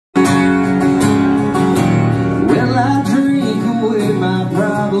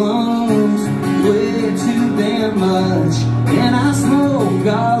And I smoke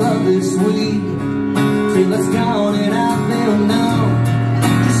all of this weed till it's gone and I feel numb,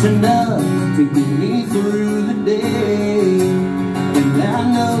 just enough to get me through the day. And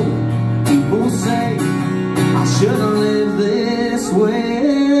I know people say I shouldn't live this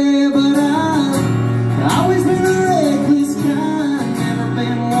way, but I've always been a reckless kind, never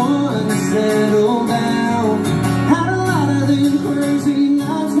been one to settle down. Had a lot of them crazy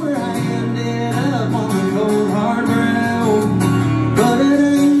nights where I ended up on the cold hard ground, but it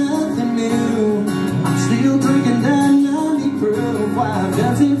ain't nothing new. I'm still drinking that 90 proof. Why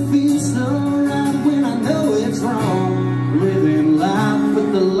does it feel so right when I know it's wrong? Living life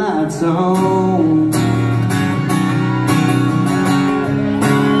with the lights on.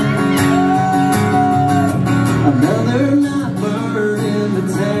 Another night burning the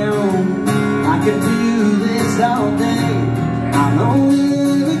town. I could do this all day. I don't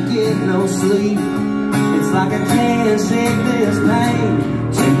ever get no sleep. It's like I can't shake this pain.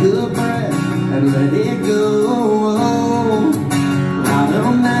 Take a breath and let it go. Light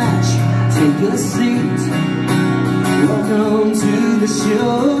a match, take a seat. Welcome to the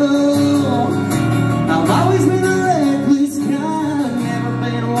show.